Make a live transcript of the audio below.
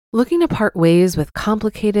Looking to part ways with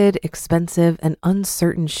complicated, expensive, and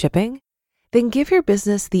uncertain shipping? Then give your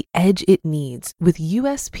business the edge it needs with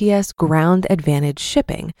USPS Ground Advantage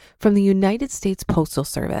shipping from the United States Postal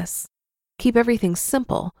Service. Keep everything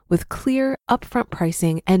simple with clear, upfront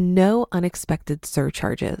pricing and no unexpected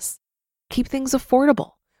surcharges. Keep things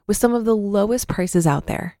affordable with some of the lowest prices out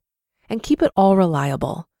there. And keep it all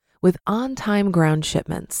reliable with on-time ground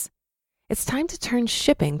shipments. It's time to turn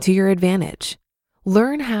shipping to your advantage.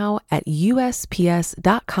 Learn how at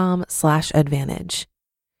USPS.com/advantage.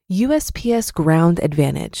 USPS Ground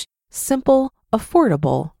Advantage. Simple,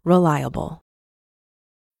 affordable, reliable.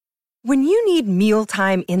 When you need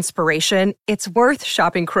mealtime inspiration, it's worth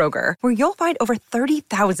shopping Kroger, where you'll find over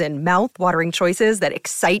 30,000 mouth-watering choices that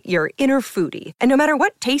excite your inner foodie. And no matter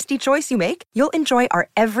what tasty choice you make, you'll enjoy our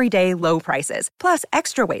everyday low prices, plus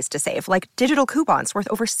extra ways to save, like digital coupons worth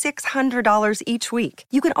over $600 each week.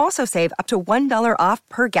 You can also save up to $1 off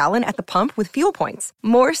per gallon at the pump with fuel points.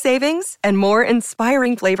 More savings and more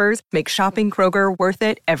inspiring flavors make shopping Kroger worth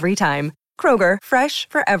it every time. Kroger, fresh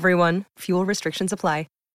for everyone. Fuel restrictions apply.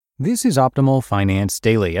 This is Optimal Finance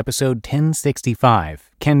Daily, episode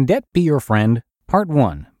 1065, Can Debt Be Your Friend? Part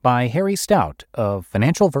 1, by Harry Stout of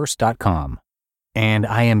FinancialVerse.com. And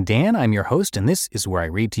I am Dan, I'm your host, and this is where I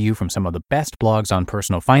read to you from some of the best blogs on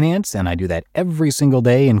personal finance, and I do that every single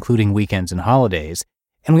day, including weekends and holidays.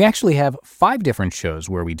 And we actually have 5 different shows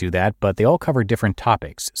where we do that, but they all cover different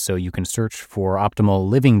topics, so you can search for Optimal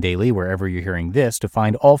Living Daily wherever you're hearing this to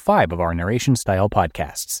find all 5 of our narration-style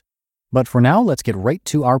podcasts. But for now, let's get right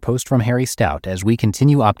to our post from Harry Stout as we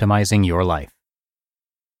continue optimizing your life.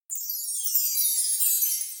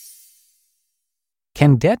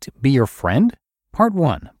 Can Debt Be Your Friend? Part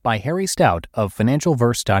 1, by Harry Stout of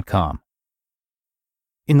FinancialVerse.com.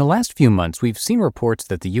 In the last few months, we've seen reports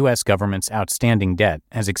that the U.S. government's outstanding debt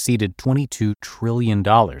has exceeded $22 trillion.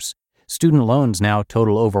 Student loans now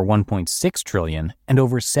total over $1.6 trillion, and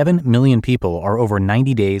over 7 million people are over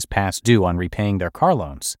 90 days past due on repaying their car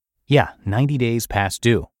loans. Yeah, 90 days past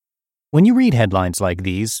due. When you read headlines like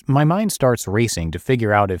these, my mind starts racing to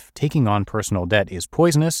figure out if taking on personal debt is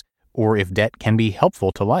poisonous or if debt can be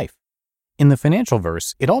helpful to life. In the financial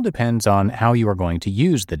verse, it all depends on how you are going to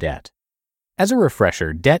use the debt. As a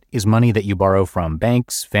refresher, debt is money that you borrow from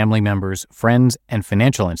banks, family members, friends, and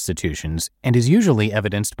financial institutions, and is usually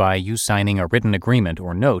evidenced by you signing a written agreement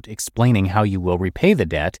or note explaining how you will repay the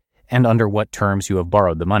debt and under what terms you have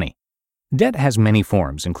borrowed the money. Debt has many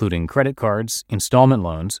forms, including credit cards, installment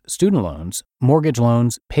loans, student loans, mortgage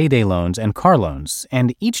loans, payday loans, and car loans,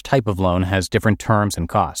 and each type of loan has different terms and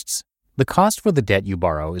costs. The cost for the debt you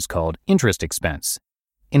borrow is called interest expense.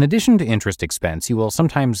 In addition to interest expense, you will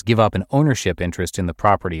sometimes give up an ownership interest in the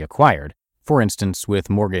property acquired, for instance with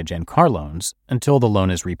mortgage and car loans, until the loan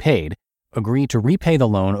is repaid, agree to repay the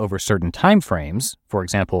loan over certain time frames, for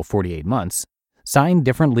example 48 months, sign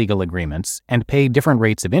different legal agreements, and pay different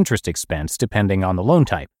rates of interest expense depending on the loan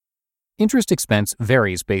type. Interest expense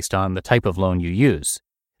varies based on the type of loan you use.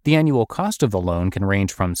 The annual cost of the loan can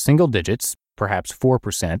range from single digits, perhaps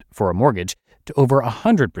 4% for a mortgage, to over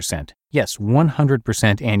 100%, yes,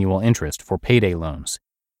 100% annual interest for payday loans.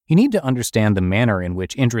 You need to understand the manner in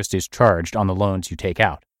which interest is charged on the loans you take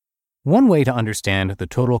out. One way to understand the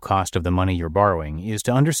total cost of the money you're borrowing is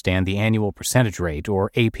to understand the annual percentage rate, or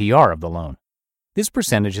APR, of the loan. This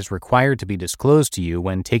percentage is required to be disclosed to you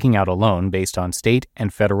when taking out a loan based on state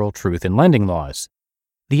and federal truth in lending laws.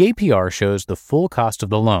 The APR shows the full cost of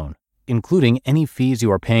the loan, including any fees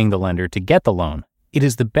you are paying the lender to get the loan. It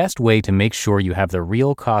is the best way to make sure you have the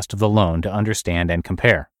real cost of the loan to understand and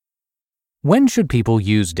compare. When should people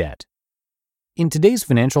use debt? In today's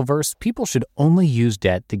financial verse, people should only use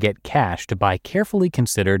debt to get cash to buy carefully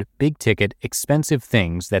considered, big-ticket, expensive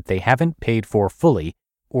things that they haven't paid for fully,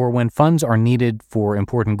 or when funds are needed for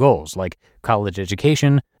important goals like college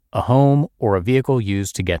education, a home, or a vehicle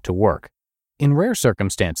used to get to work. In rare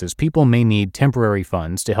circumstances, people may need temporary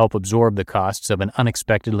funds to help absorb the costs of an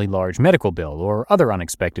unexpectedly large medical bill or other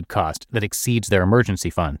unexpected cost that exceeds their emergency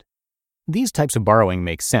fund. These types of borrowing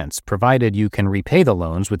make sense, provided you can repay the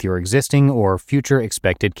loans with your existing or future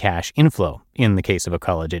expected cash inflow, in the case of a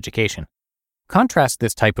college education. Contrast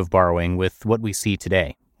this type of borrowing with what we see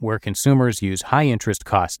today, where consumers use high-interest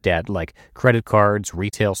cost debt like credit cards,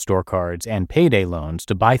 retail store cards, and payday loans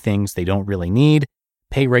to buy things they don't really need,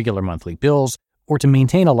 pay regular monthly bills, or to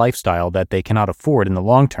maintain a lifestyle that they cannot afford in the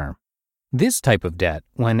long term. This type of debt,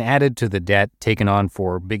 when added to the debt taken on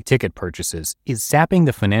for big-ticket purchases, is sapping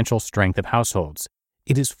the financial strength of households.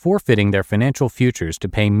 It is forfeiting their financial futures to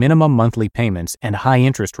pay minimum monthly payments and high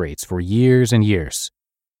interest rates for years and years.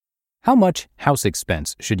 How much house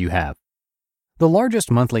expense should you have? The largest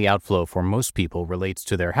monthly outflow for most people relates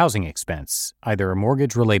to their housing expense, either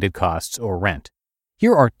mortgage-related costs or rent.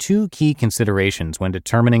 Here are 2 key considerations when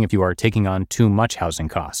determining if you are taking on too much housing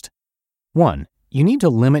cost. 1. You need to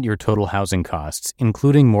limit your total housing costs,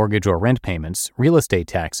 including mortgage or rent payments, real estate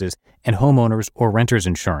taxes, and homeowners or renters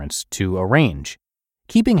insurance, to a range.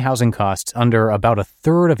 Keeping housing costs under about a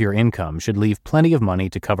third of your income should leave plenty of money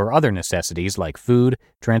to cover other necessities like food,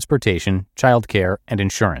 transportation, childcare, and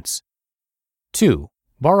insurance. 2.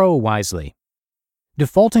 Borrow wisely.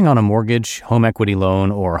 Defaulting on a mortgage, home equity loan,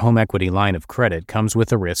 or home equity line of credit comes with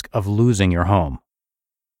the risk of losing your home.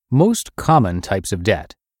 Most common types of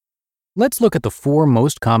debt. Let's look at the 4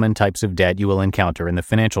 most common types of debt you will encounter in the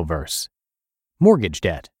financial verse. Mortgage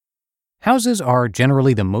debt. Houses are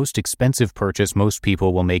generally the most expensive purchase most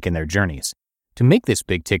people will make in their journeys. To make this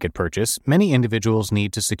big-ticket purchase, many individuals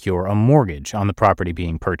need to secure a mortgage on the property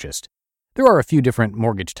being purchased. There are a few different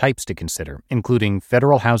mortgage types to consider, including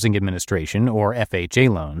Federal Housing Administration or FHA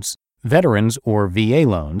loans, veterans or VA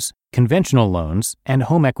loans, conventional loans, and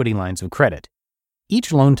home equity lines of credit.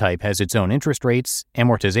 Each loan type has its own interest rates,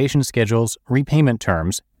 amortization schedules, repayment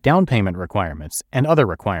terms, down payment requirements, and other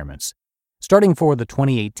requirements. Starting for the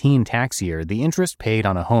 2018 tax year, the interest paid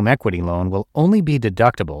on a home equity loan will only be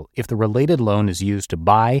deductible if the related loan is used to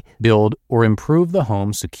buy, build, or improve the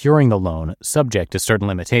home securing the loan, subject to certain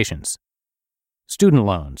limitations. Student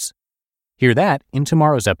loans. Hear that in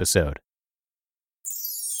tomorrow's episode.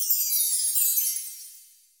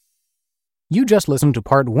 You just listened to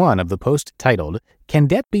part 1 of the post titled, "Can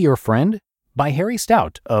Debt Be Your Friend?" by Harry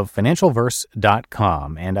Stout of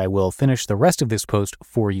FinancialVerse.com, and I will finish the rest of this post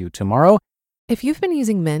for you tomorrow. If you've been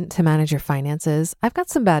using Mint to manage your finances, I've got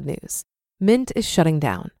some bad news. Mint is shutting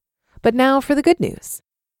down. But now for the good news.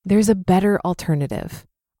 There's a better alternative.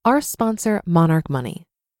 Our sponsor, Monarch Money.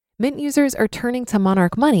 Mint users are turning to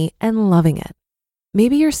Monarch Money and loving it.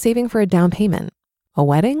 Maybe you're saving for a down payment, a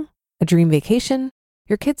wedding, a dream vacation,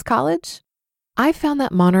 your kid's college. I've found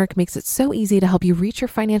that Monarch makes it so easy to help you reach your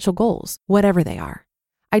financial goals, whatever they are.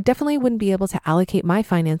 I definitely wouldn't be able to allocate my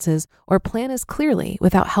finances or plan as clearly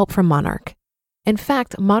without help from Monarch. In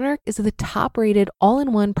fact, Monarch is the top-rated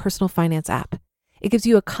all-in-one personal finance app. It gives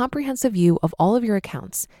you a comprehensive view of all of your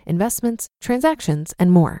accounts, investments, transactions,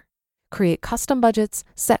 and more. Create custom budgets,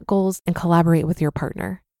 set goals, and collaborate with your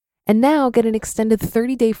partner. And now get an extended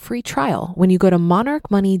 30-day free trial when you go to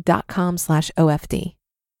monarchmoney.com/OFD.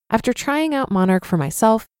 After trying out Monarch for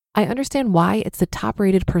myself, I understand why it's the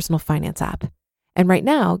top-rated personal finance app. And right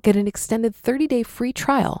now, get an extended 30-day free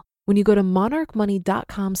trial when you go to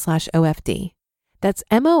monarchmoney.com/OFD. That's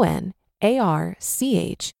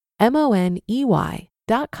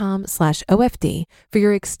monarchmoney.com/OFD for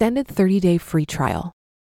your extended 30-day free trial.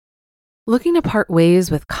 Looking to part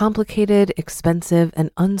ways with complicated, expensive,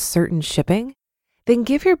 and uncertain shipping? Then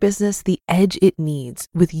give your business the edge it needs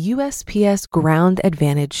with USPS Ground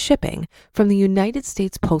Advantage shipping from the United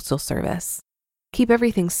States Postal Service. Keep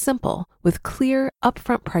everything simple with clear,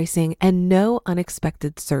 upfront pricing and no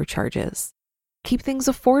unexpected surcharges. Keep things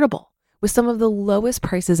affordable with some of the lowest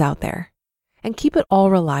prices out there. And keep it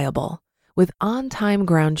all reliable with on-time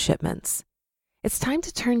ground shipments. It's time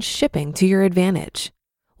to turn shipping to your advantage.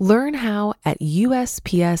 Learn how at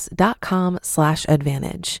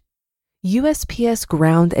USPS.com/advantage. USPS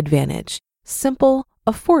Ground Advantage. Simple,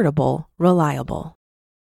 affordable, reliable.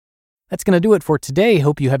 That's going to do it for today.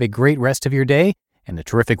 Hope you have a great rest of your day and a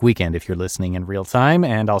terrific weekend if you're listening in real time.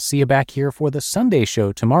 And I'll see you back here for the Sunday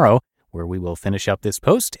show tomorrow, where we will finish up this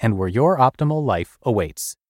post and where your optimal life awaits.